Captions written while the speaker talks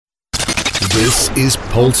This is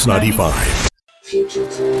Pulse 95. Future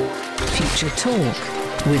Talk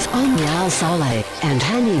with Omnia Al Saleh and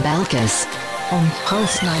Hani Balkis on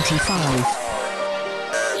Pulse 95.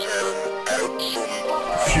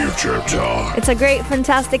 Future Talk. It's a great,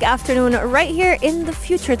 fantastic afternoon right here in the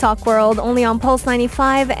Future Talk world, only on Pulse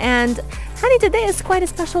 95. And Honey, today is quite a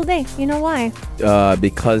special day. You know why?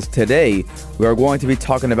 Because today we are going to be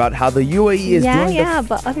talking about how the UAE is doing.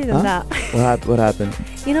 But other than that, What happened?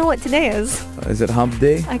 you know what today is? Is it Hump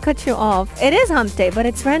Day? I cut you off. It is Hump Day, but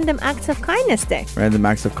it's Random Acts of Kindness Day. Random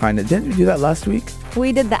Acts of Kindness. Didn't we do that last week?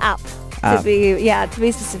 We did the app. To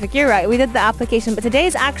be specific. You're right. We did the application, but today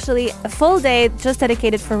is actually a full day just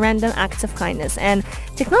dedicated for random acts of kindness. And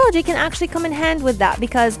technology can actually come in hand with that,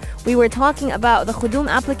 because we were talking about the Khudum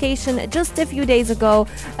application just a few days ago,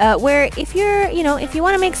 where if you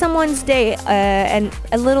want to make someone's day and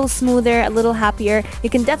a little smoother, a little happier, you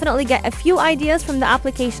can definitely get a few ideas from the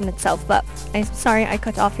application itself. But I'm sorry I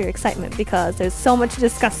cut off your excitement, because there's so much to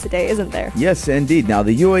discuss today, isn't there? Yes, indeed. Now,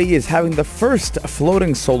 the UAE is having the first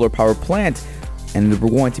floating solar power plant, and we're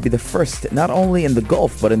going to be the first not only in the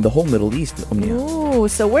Gulf but in the whole Middle East. Ooh,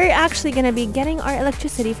 so we're actually going to be getting our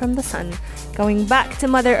electricity from the sun, going back to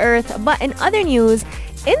Mother Earth. But in other news,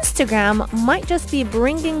 Instagram might just be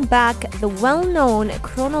bringing back the well-known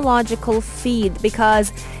chronological feed,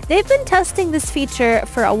 because they've been testing this feature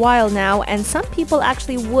for a while now, and some people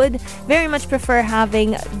actually would very much prefer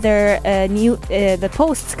having their the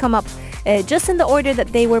posts come up just in the order that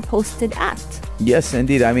they were posted at. Yes,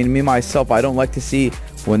 indeed. I mean, me, myself, I don't like to see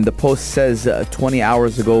when the post says 20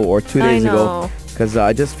 hours ago or 2 days ago, because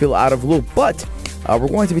I just feel out of loop. But we're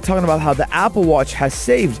going to be talking about how the Apple Watch has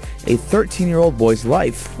saved a 13-year-old boy's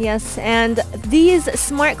life. Yes, and these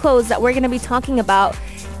smart clothes that we're going to be talking about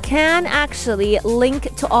can actually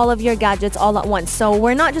link to all of your gadgets all at once. So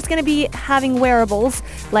we're not just going to be having wearables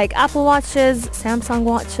like Apple Watches, Samsung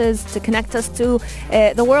Watches to connect us to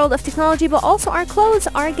the world of technology, but also our clothes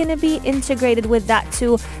are going to be integrated with that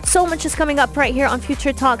too. So much is coming up right here on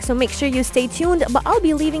Future Talk, so make sure you stay tuned. But I'll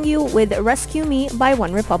be leaving you with Rescue Me by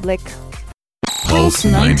One Republic. Pulse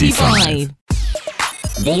 95.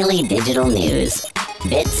 Daily digital news.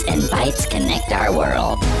 Bits and bytes connect our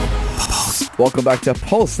world. Welcome back to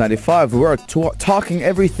Pulse 95. We're talking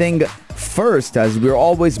everything first, as we're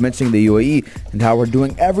always mentioning the UAE and how we're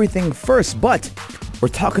doing everything first. But we're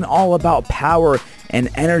talking all about power and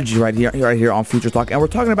energy right here on Future Talk. And we're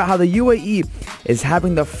talking about how the UAE is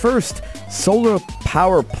having the first solar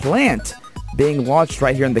power plant being launched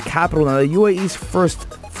right here in the capital. Now, the UAE's first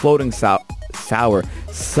floating solar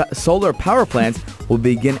power plant will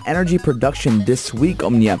begin energy production this week,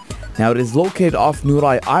 Omnia. Now, it is located off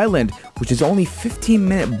Nurai Island, which is only a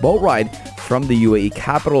 15-minute boat ride from the UAE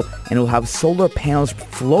capital, and it will have solar panels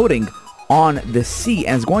floating on the sea,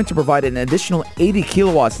 and it's going to provide an additional 80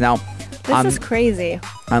 kilowatts. Now, This is crazy.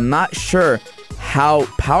 I'm not sure how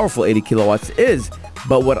powerful 80 kilowatts is,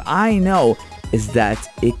 but what I know is that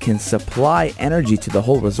it can supply energy to the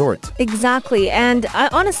whole resort. Exactly. And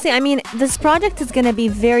honestly, I mean, this project is going to be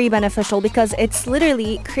very beneficial, because it's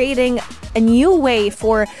literally creating a new way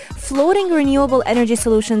for floating renewable energy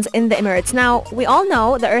solutions in the Emirates. Now, we all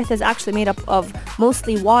know the Earth is actually made up of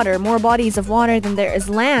mostly water, more bodies of water than there is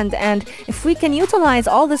land. And if we can utilize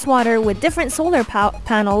all this water with different solar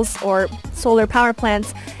panels or solar power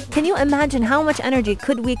plants, can you imagine how much energy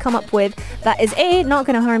could we come up with that is A, not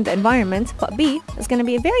going to harm the environment, but B, is going to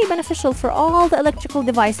be very beneficial for all the electrical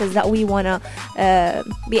devices that we want to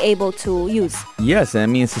be able to use? Yes, I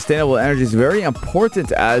mean, sustainable energy is very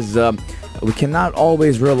important, as we cannot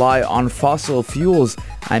always rely on fossil fuels.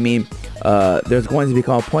 I mean, there's going to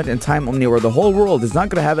become a point in time, Omni, where the whole world is not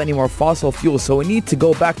going to have any more fossil fuels. So we need to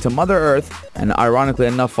go back to Mother Earth. And ironically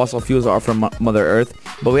enough, fossil fuels are from Mother Earth.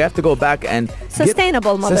 But we have to go back and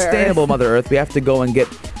Sustainable Mother Earth. We have to go and get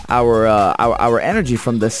our energy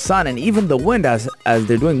from the sun and even the wind, as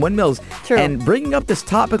they're doing windmills. True. And bringing up this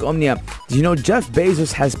topic, Omnia, do you know Jeff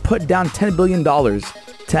Bezos has put down $10 billion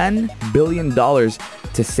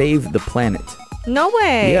to save the planet? No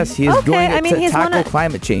way. Yes, he is doing it to tackle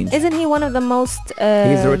climate change. Isn't he one of the most...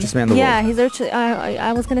 he's the richest man in the world. Yeah, he's the richest.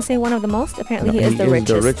 I was going to say one of the most. Apparently, he is the richest.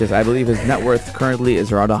 He is the richest. I believe his net worth currently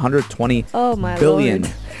is around 120 billion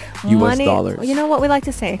US dollars. You know what we like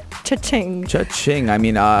to say? Cha-ching. Cha-ching. I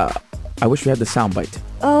mean, I wish we had the soundbite.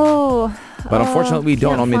 Oh. But unfortunately, we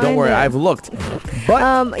don't. I mean, don't worry. I've looked.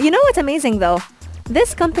 But you know what's amazing, though?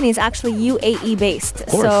 this company is actually UAE based.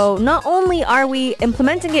 So not only are we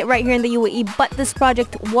implementing it right here in the UAE, but this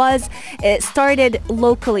project was started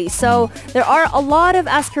locally. So there are a lot of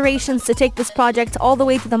aspirations to take this project all the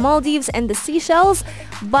way to the Maldives and the Seychelles.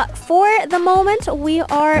 But for the moment, we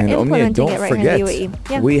are implementing it right here in the UAE.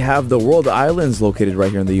 Yeah. We have the World Islands located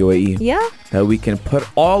right here in the UAE. Yeah. That we can put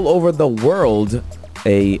all over the world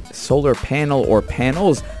a solar panel or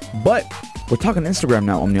panels. But we're talking Instagram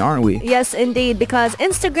now, Omnia, aren't we? Yes, indeed, because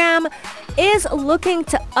Instagram is looking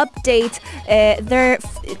to update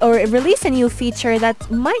or release a new feature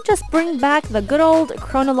that might just bring back the good old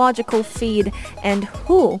chronological feed. And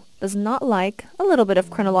who does not like a little bit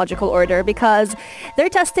of chronological order? Because they're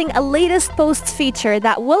testing a latest posts feature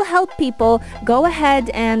that will help people go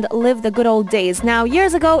ahead and live the good old days. Now,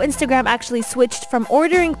 years ago, Instagram actually switched from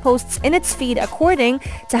ordering posts in its feed according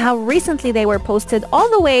to how recently they were posted, all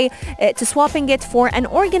the way to swapping it for an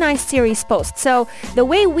organized series post. So the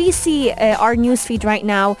way we see our newsfeed right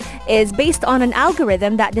now is based on an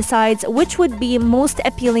algorithm that decides which would be most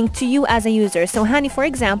appealing to you as a user. So Hani, for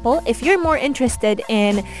example, if you're more interested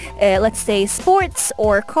in let's say sports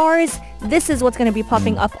or cars, this is what's going to be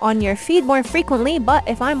popping up on your feed more frequently. But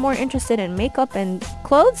if I'm more interested in makeup and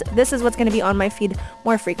clothes, this is what's going to be on my feed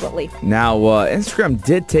more frequently. Now, Instagram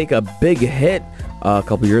did take a big hit a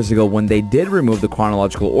couple years ago when they did remove the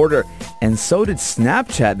chronological order, and so did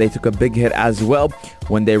Snapchat. They took a big hit as well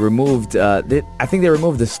when they removed I think they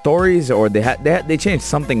removed the stories, or they changed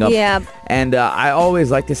something up. Yeah. And I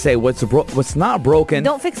always like to say what's not broken,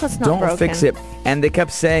 don't fix what's not broken. Don't fix it. And they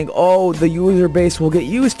kept saying, oh, the user base will get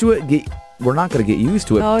used to it. We're not going to get used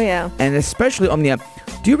to it. Oh, yeah. And especially on the app.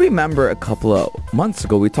 Do you remember a couple of months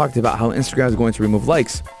ago we talked about how Instagram is going to remove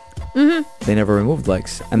likes? Mm-hmm. They never removed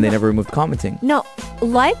likes, and they never removed commenting. No,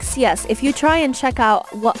 likes, yes. If you try and check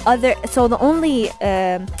out what other... So the only...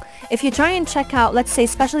 if you try and check out, let's say,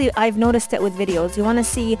 especially I've noticed it with videos, you want to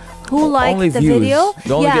see who liked only the views. video.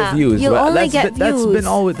 You only get views. You'll only get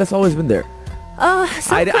views. That's always been there.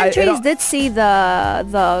 Some countries did see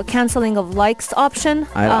the canceling of likes option,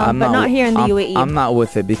 but not here in the UAE. I'm not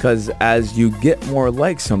with it, because as you get more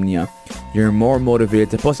likes, Omnia, you're more motivated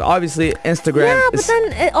to post. Obviously, Instagram. Yeah, but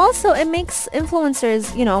then it makes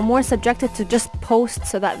influencers, more subjected to just post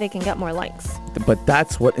so that they can get more likes. But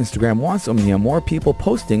that's what Instagram wants, Omnia. More people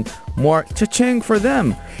posting, more cha-ching for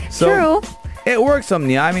them. So true. It works,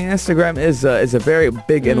 Omnia. I mean, Instagram is a very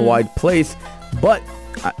big and wide place, but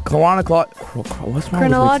chronological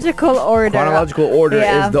order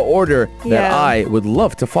is the order that I would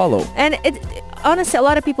love to follow. And honestly, a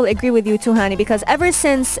lot of people agree with you too, Hani, because ever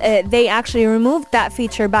since they actually removed that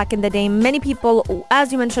feature back in the day, many people,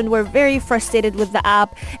 as you mentioned, were very frustrated with the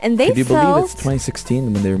app, and they Could you believe it's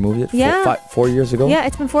 2016 when they removed it? Yeah. 4 years ago? Yeah,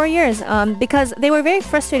 it's been 4 years, because they were very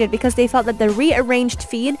frustrated because they felt that the rearranged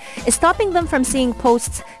feed is stopping them from seeing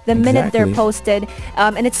posts the minute they're posted,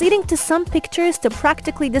 and it's leading to some pictures to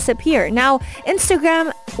practically disappear. Now,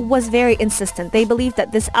 Instagram was very insistent. They believe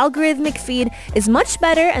that this algorithmic feed is much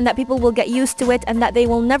better and that people will get used to it, and that they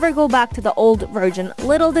will never go back to the old version.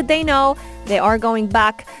 Little did they know, they are going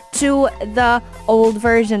back to the old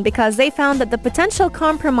version, because they found that the potential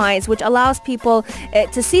compromise, which allows people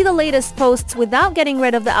to see the latest posts without getting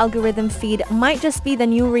rid of the algorithm feed, might just be the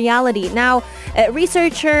new reality. Now, a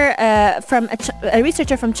researcher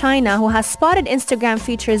from China who has spotted Instagram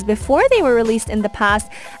features before they were released in the past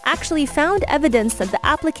actually found evidence that the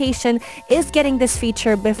application is getting this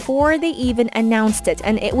feature before they even announced it,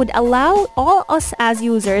 and it would allow all us as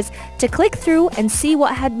users to click through and see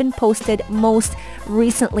what had been posted most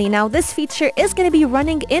recently. Now, this feature is going to be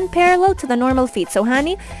running in parallel to the normal feed. So,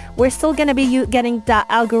 Hani, we're still going to be getting that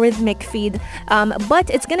algorithmic feed, but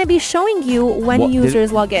it's going to be showing you when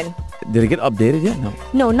users log in. Did it get updated yet? No.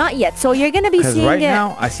 No, not yet. So you're going to be seeing right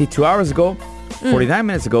now, I see 2 hours ago, 49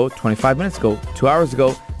 minutes ago, 25 minutes ago, 2 hours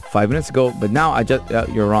ago, 5 minutes ago, but now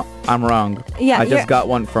you're wrong. I'm wrong. Yeah, I just got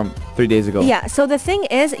one from 3 days ago. Yeah, so the thing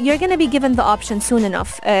is, you're going to be given the option soon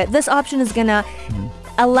enough. This option is going to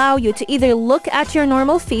allow you to either look at your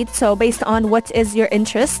normal feed, so based on what is your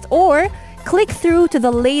interest, or click through to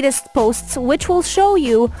the latest posts, which will show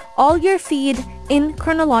you all your feed in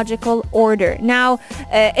chronological order. Now,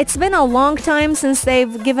 it's been a long time since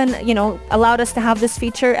they've allowed us to have this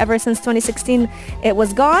feature. Ever since 2016, it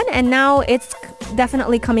was gone, and now it's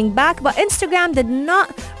definitely coming back. But Instagram did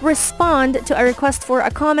not respond to a request for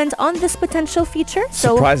a comment on this potential feature.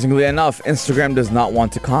 So, surprisingly enough, Instagram does not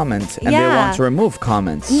want to comment, and they want to remove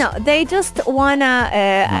comments. No, they just wanna,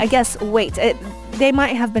 I guess, wait. They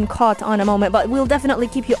might have been caught on a moment, but we'll definitely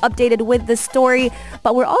keep you updated with this story.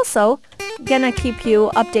 But we're also gonna keep you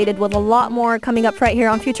updated with a lot more coming up right here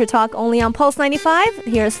on Future Talk, only on Pulse 95.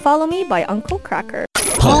 Here's Follow Me by Uncle Cracker.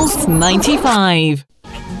 Pulse 95.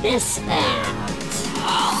 This that.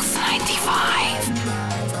 Pulse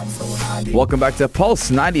 95. Welcome back to Pulse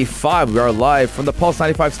 95. We are live from the Pulse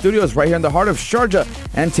 95 studios right here in the heart of Sharjah.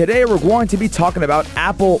 And today we're going to be talking about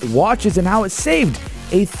Apple Watches and how it saved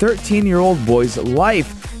a 13-year-old boy's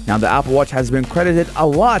life. Now, the Apple Watch has been credited a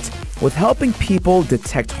lot with helping people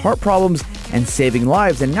detect heart problems and saving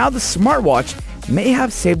lives. And now the smartwatch may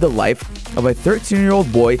have saved the life of a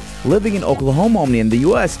 13-year-old boy living in Oklahoma in the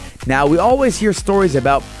U.S. Now, we always hear stories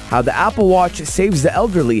about how the Apple Watch saves the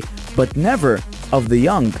elderly, but never of the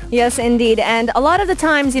young. Yes, indeed. And a lot of the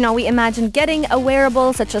times, we imagine getting a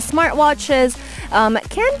wearable such as smartwatches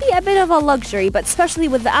can be a bit of a luxury, but especially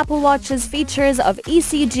with the Apple Watch's features of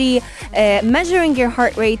ECG, measuring your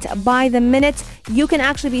heart rate by the minute, you can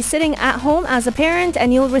actually be sitting at home as a parent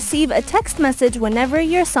and you'll receive a text message whenever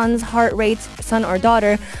your son or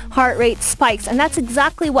daughter heart rate spikes. And that's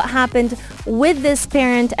exactly what happened with this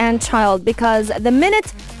parent and child, because the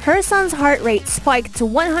minute her son's heart rate spiked to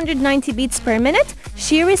 190 beats per minute,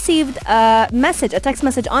 she received a text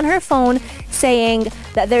message on her phone saying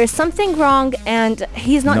that there is something wrong and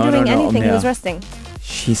he's not doing anything. He was resting.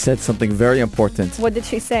 She said something very important. What did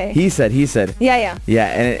she say? He said. Yeah. Yeah,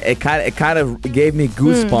 and it kind of gave me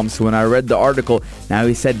goosebumps when I read the article. Now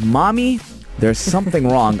he said, "Mommy, there's something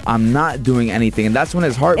wrong. I'm not doing anything." And that's when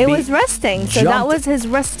his heartbeat was resting. So that was his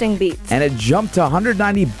resting beat. And it jumped to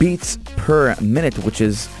 190 beats per minute, which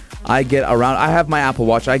is, I have my Apple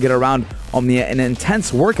Watch. I get around on an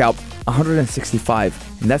intense workout,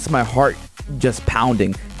 165. And that's my heart just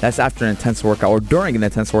pounding. That's after an intense workout or during an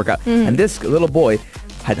intense workout. And this little boy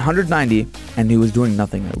had 190 and he was doing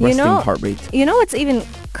nothing, resting heart rate. You know what's even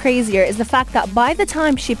crazier is the fact that by the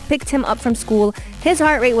time she picked him up from school, his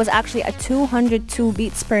heart rate was actually at 202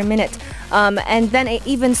 beats per minute. And then it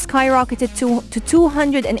even skyrocketed to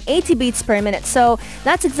 280 beats per minute. So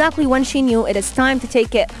that's exactly when she knew it is time to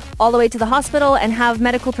take it all the way to the hospital and have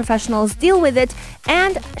medical professionals deal with it.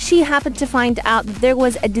 And she happened to find out that there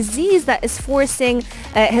was a disease that is forcing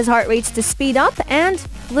his heart rates to speed up. And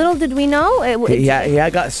little did we know, he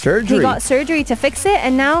got surgery. He got surgery to fix it,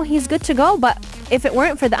 and now he's good to go. But if it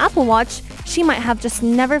weren't for the Apple Watch, she might have just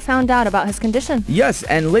never found out about his condition. Yes,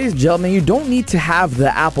 and ladies and gentlemen, you don't need to have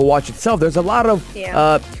the Apple Watch itself. There's a lot of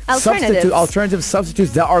alternative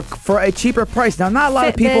substitutes that are for a cheaper price. Now, not a lot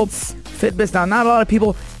of people... Fitbits. Now, not a lot of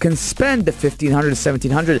people can spend the $1,500 to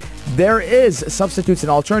 $1,700. There is substitutes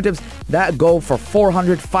and alternatives that go for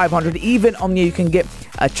 $400, $500. Even you can get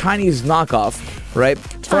a Chinese knockoff, right?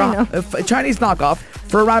 A Chinese knockoff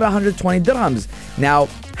for around 120 dirhams. Now,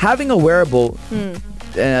 having a wearable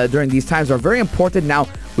during these times are very important. Now,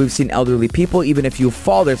 we've seen elderly people, even if you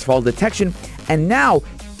fall, there's fall detection. And now,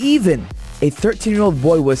 even a 13-year-old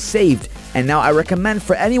boy was saved. And now I recommend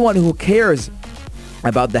for anyone who cares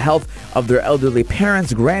about the health of their elderly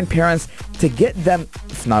parents, grandparents, to get them,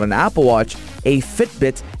 if not an Apple Watch, a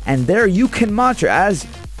Fitbit, and there you can monitor as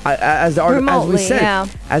we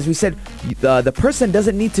said, the person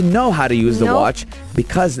doesn't need to know how to use the watch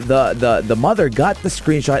because the mother got the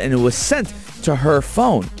screenshot and it was sent to her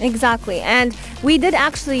phone. Exactly. And we did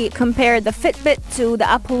actually compare the Fitbit to the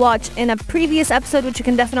Apple Watch in a previous episode, which you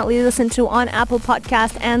can definitely listen to on Apple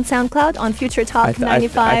Podcast and SoundCloud on Future Talk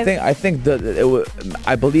 95.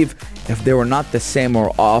 I believe if they were not the same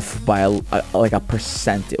or off by a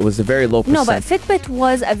percent, it was a very low percent. No, but Fitbit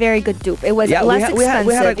was a very good dupe. It was less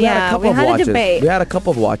expensive. We had a debate. We had a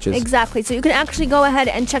couple of watches. Exactly. So you can actually go ahead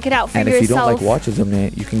and check it out for yourself. And if you don't like watches,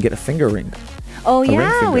 you can get a finger ring. Oh,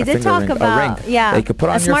 yeah, we did talk about a ring. Yeah, you could put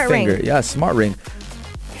on your finger. Ring. Yeah, a smart ring.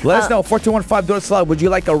 Let us know, 4215 would you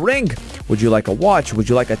like a ring? Would you like a watch? Would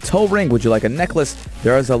you like a toe ring? Would you like a necklace?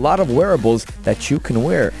 There is a lot of wearables that you can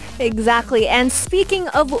wear. Exactly. And speaking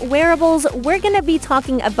of wearables, we're going to be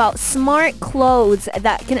talking about smart clothes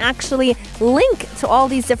that can actually link to all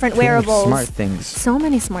these different wearables. Smart things. So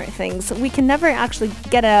many smart things. We can never actually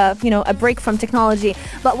get a break from technology.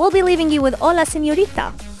 But we'll be leaving you with Hola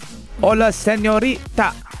Señorita. Hola,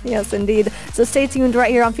 señorita. Yes, indeed. So stay tuned right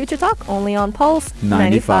here on Future Talk, only on Pulse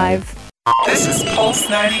 95. This is Pulse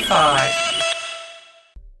 95.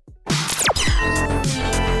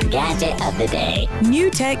 Gadget of the day. New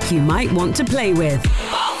tech you might want to play with.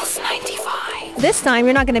 Pulse 95. This time,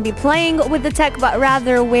 you're not going to be playing with the tech, but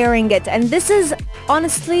rather wearing it. And this is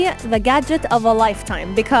honestly the gadget of a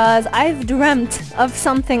lifetime, because I've dreamt of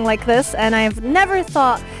something like this and I've never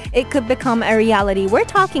thought it could become a reality. We're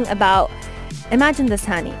talking about, imagine this,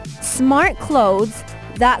 Hani, smart clothes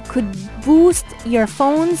that could boost your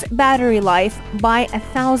phone's battery life by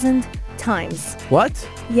 1,000 times. What?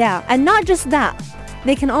 Yeah, and not just that.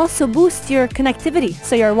 They can also boost your connectivity,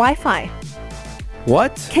 so your Wi-Fi.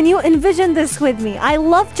 What? Can you envision this with me? I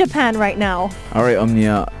love Japan right now. All right,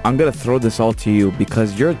 Omnia, I'm going to throw this all to you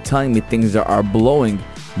because you're telling me things that are blowing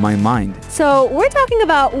my mind. So we're talking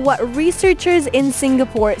about what researchers in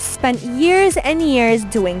Singapore spent years and years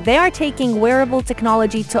doing. They are taking wearable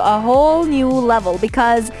technology to a whole new level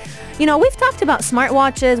because, you know, we've talked about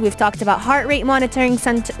smartwatches, we've talked about heart rate monitoring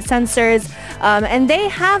sensors, and they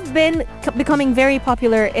have been becoming very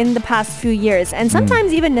popular in the past few years and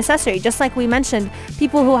sometimes even necessary. Just like we mentioned,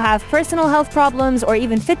 people who have personal health problems or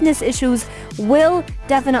even fitness issues will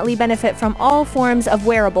definitely benefit from all forms of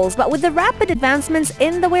wearables. But with the rapid advancements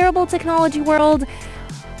in the wearable technology world,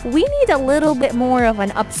 we need a little bit more of an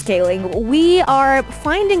upscaling. We are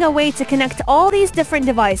finding a way to connect all these different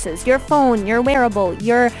devices, your phone, your wearable,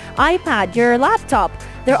 your iPad, your laptop.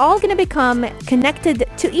 They're all going to become connected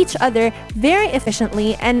to each other very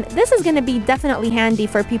efficiently, and this is going to be definitely handy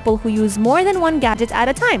for people who use more than one gadget at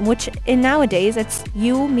a time, which in nowadays it's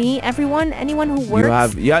you, me, everyone, anyone who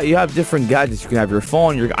works. You have different gadgets. You can have your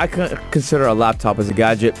phone. I consider a laptop as a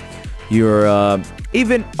gadget.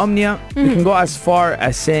 Even Omnia, you can go as far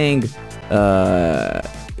as saying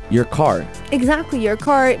your car. Exactly, your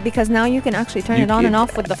car, because now you can actually turn it on and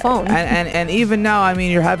off with the phone. And even now, I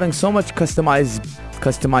mean, you're having so much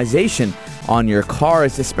customization on your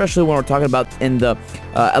cars, especially when we're talking about in the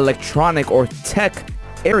electronic or tech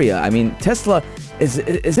area. I mean, Tesla, is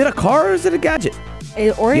it a car or is it a gadget?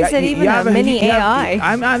 Or is it even a mini AI?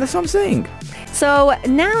 That's what I'm saying. So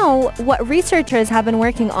now what researchers have been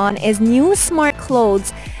working on is new smart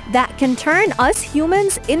clothes that can turn us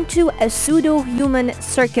humans into a pseudo-human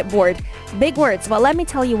circuit board. Big words, but let me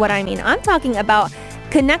tell you what I mean. I'm talking about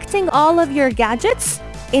connecting all of your gadgets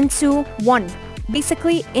into one,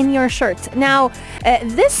 basically in your shirt. Now,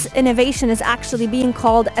 this innovation is actually being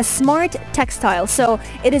called a smart textile. So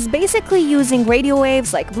it is basically using radio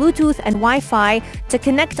waves like Bluetooth and Wi-Fi to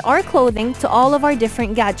connect our clothing to all of our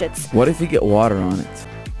different gadgets. What if you get water on it?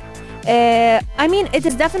 I mean, it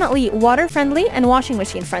is definitely water friendly and washing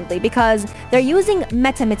machine friendly because they're using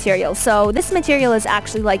metamaterial. So this material is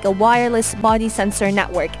actually like a wireless body sensor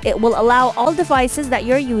network. It will allow all devices that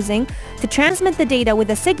you're using to transmit the data with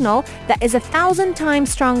a signal that is 1,000 times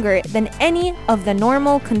stronger than any of the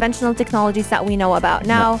normal conventional technologies that we know about.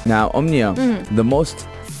 Now, Omnia, the most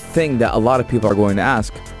thing that a lot of people are going to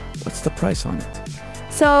ask, what's the price on it?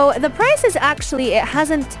 So the price is actually, it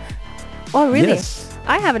hasn't, oh really? Yes.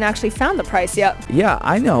 I haven't actually found the price yet. Yeah,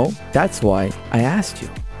 I know. That's why I asked you.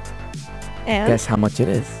 And guess how much it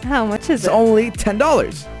is? How much is it's it? only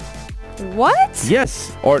 $10. What?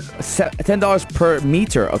 Yes, or $10 per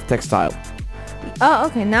meter of textile. Oh,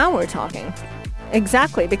 okay, now we're talking.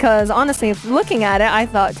 Exactly, because honestly, looking at it, I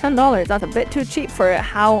thought $10, that's a bit too cheap for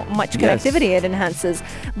how much connectivity it enhances.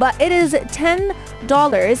 But it is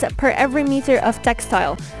 $10 per every meter of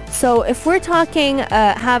textile. So if we're talking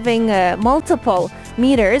having multiple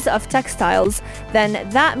meters of textiles, then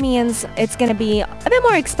that means it's going to be a bit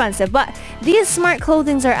more expensive. But these smart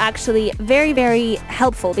clothings are actually very, very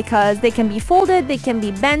helpful because they can be folded, they can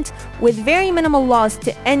be bent with very minimal loss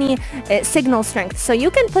to any signal strength. So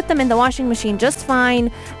you can put them in the washing machine just fine,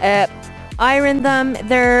 iron them.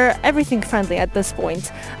 They're everything friendly at this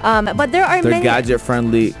point. But there are They're many... gadget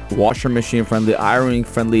friendly, washer machine friendly, ironing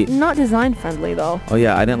friendly. Not design friendly though. Oh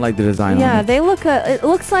yeah, I didn't like the design on Yeah, it. they look, it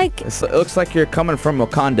looks like... It looks like you're coming from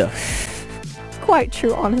Wakanda. Quite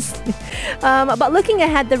true, honestly. But looking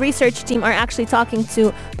ahead, the research team are actually talking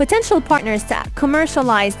to potential partners to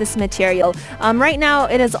commercialize this material. Right now,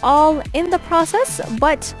 it is all in the process,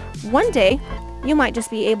 but one day, you might just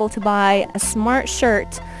be able to buy a smart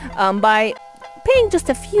shirt by paying just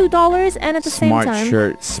a few dollars and at the same time... Smart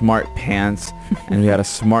shirt, smart pants, and we had a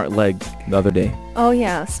smart leg the other day. Oh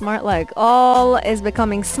yeah, smart leg. All is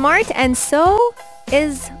becoming smart, and so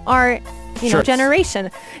is our... Shirts. generation.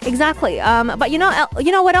 Exactly. But you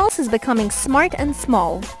know what else is becoming smart and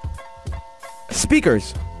small?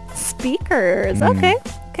 Speakers. Okay,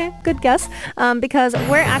 good guess. Because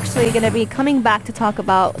we're actually going to be coming back to talk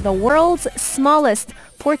about the world's smallest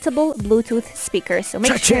portable Bluetooth speaker. So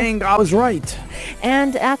make Cha-ching, sure. I was right.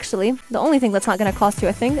 And actually, the only thing that's not going to cost you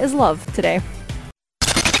a thing is love today.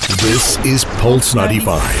 This is Pulse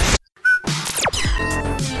 95.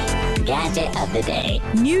 Gadget of the day.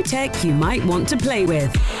 New tech you might want to play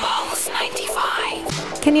with. Pulse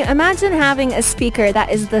 95. Can you imagine having a speaker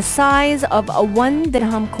that is the size of a 1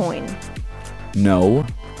 dirham coin? No.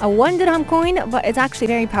 A 1 dirham coin, but it's actually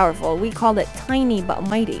very powerful. We call it tiny but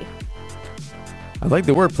mighty. I like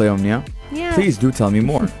the wordplay on, yeah. Yeah. Please do tell me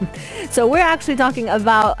more. So we're actually talking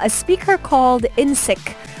about a speaker called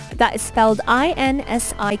INSIQ. That is spelled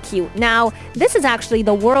INSIQ. Now, this is actually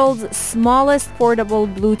the world's smallest portable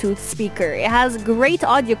Bluetooth speaker. It has great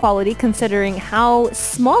audio quality considering how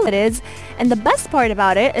small it is. And the best part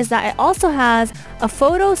about it is that it also has a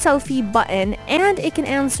photo selfie button and it can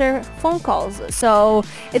answer phone calls. So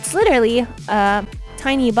it's literally a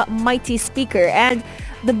tiny but mighty speaker. And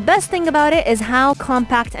the best thing about it is how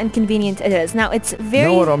compact and convenient it is. Now, it's very...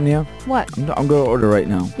 You know what, Omnia? What? I'm going to order right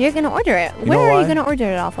now. You're going to order it. You know Where are why? you going to order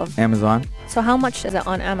it off of? Amazon. So how much is it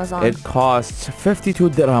on Amazon? It costs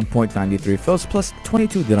 52 dirham point 93 fils plus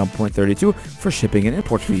 22 dirham point 32 for shipping and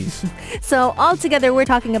import fees. So altogether, we're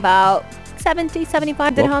talking about 70,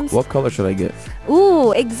 75 dirhams. What color should I get?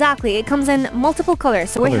 Ooh, exactly. It comes in multiple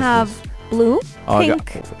colors. So we Colors, have blue, Oh, I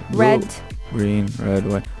pink, got blue, red, green, red,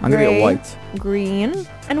 white. I'm going to gray, get white. green,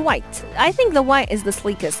 and white. I think the white is the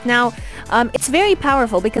sleekest. Now, it's very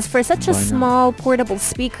powerful because for such a Why not? small portable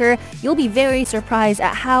speaker, you'll be very surprised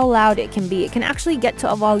at how loud it can be. It can actually get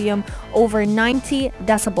to a volume over 90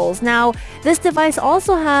 decibels. Now, this device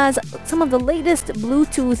also has some of the latest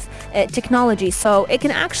Bluetooth technology, so it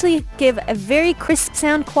can actually give a very crisp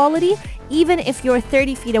sound quality even if you're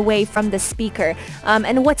 30 feet away from the speaker.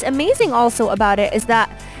 And what's amazing also about it is that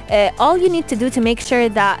all you need to do to make sure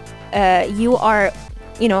that you are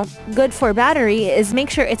good for battery is make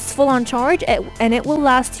sure it's full on charge and it will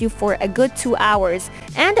last you for a good 2 hours.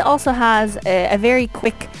 And it also has a very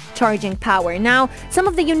quick charging power. Now, some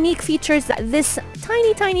of the unique features that this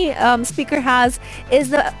tiny speaker has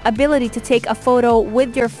is the ability to take a photo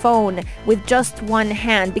with your phone with just one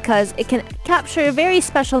hand, because it can capture very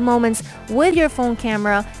special moments with your phone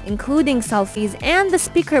camera, including selfies. And the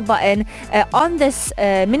speaker button on this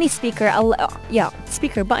mini speaker,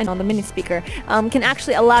 speaker button on the mini speaker can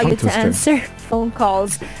actually allow you to answer phone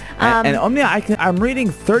calls. And Omnia, I'm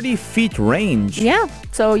reading 30 feet range. Yeah,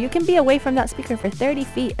 so you can be away from that speaker for 30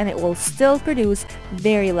 feet and it will still produce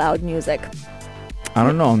very loud music. I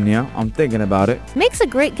don't know, Omnia. I'm thinking about it. Makes a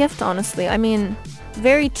great gift, honestly. I mean,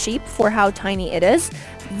 very cheap for how tiny it is.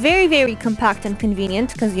 Very, very compact and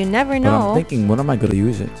convenient because you never But know. I'm thinking, when am I going to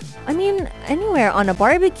use it? I mean, anywhere on a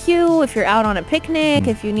barbecue, if you're out on a picnic,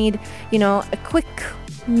 if you need, a quick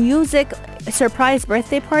music surprise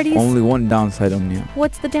birthday parties. Only one downside, Omnia.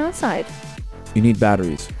 What's the downside? You need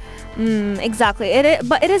batteries. Exactly.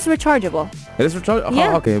 But it is rechargeable. It is rechargeable?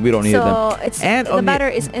 Yeah. Oh, okay, we don't need them. So the Omnia,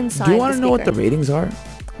 battery is inside. Do you want the to know what the speaker. ratings are?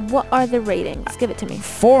 What are the ratings? Give it to me.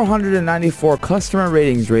 494 customer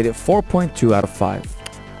ratings rated 4.2 out of 5.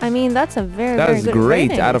 I mean, that's a very, That very is good great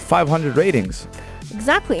rating. out of 500 ratings.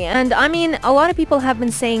 Exactly. And I mean, a lot of people have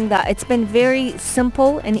been saying that it's been very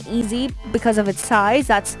simple and easy because of its size.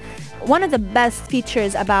 That's one of the best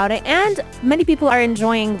features about it. And many people are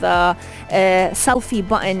enjoying the selfie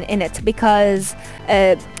button in it because,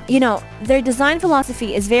 their design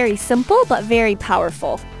philosophy is very simple but very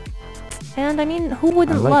powerful. And I mean, who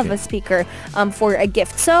wouldn't like love it. a speaker for a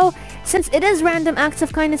gift? So since it is Random Acts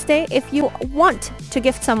of Kindness Day, if you want to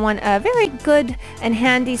gift someone a very good and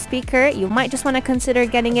handy speaker, you might just want to consider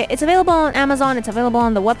getting it. It's available on Amazon. It's available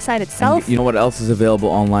on the website itself. And you know what else is available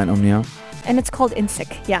online, Omnia? And it's called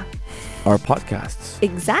INSIQ. Yeah. Our podcasts.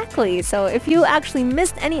 Exactly. So if you actually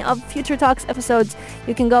missed any of Future Talks episodes,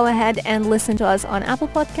 you can go ahead and listen to us on Apple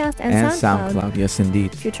Podcast and SoundCloud. Yes,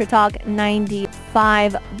 indeed. Future Talk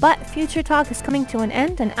 95. But Future Talk is coming to an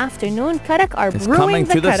end, and afternoon Karak are It's brewing coming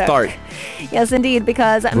the to the Karak. start. Yes, indeed,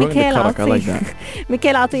 because Brewing the Mikhail Karak, I like that.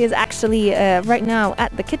 Mikhail Ati is actually right now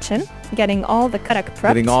at the kitchen getting all the Karak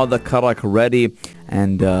prepped. Getting all the karak ready.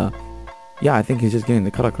 And I think he's just getting the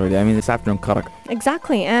karak ready. I mean, it's afternoon karak.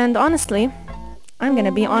 Exactly. And honestly, I'm going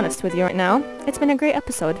to be honest with you right now. It's been a great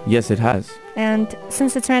episode. Yes, it has. And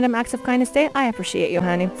since it's Random Acts of Kindness Day, I appreciate you,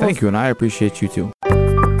 honey. Thank you, and I appreciate you too.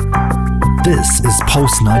 This is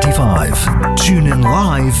Pulse 95. Tune in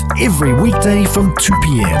live every weekday from 2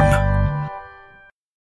 p.m.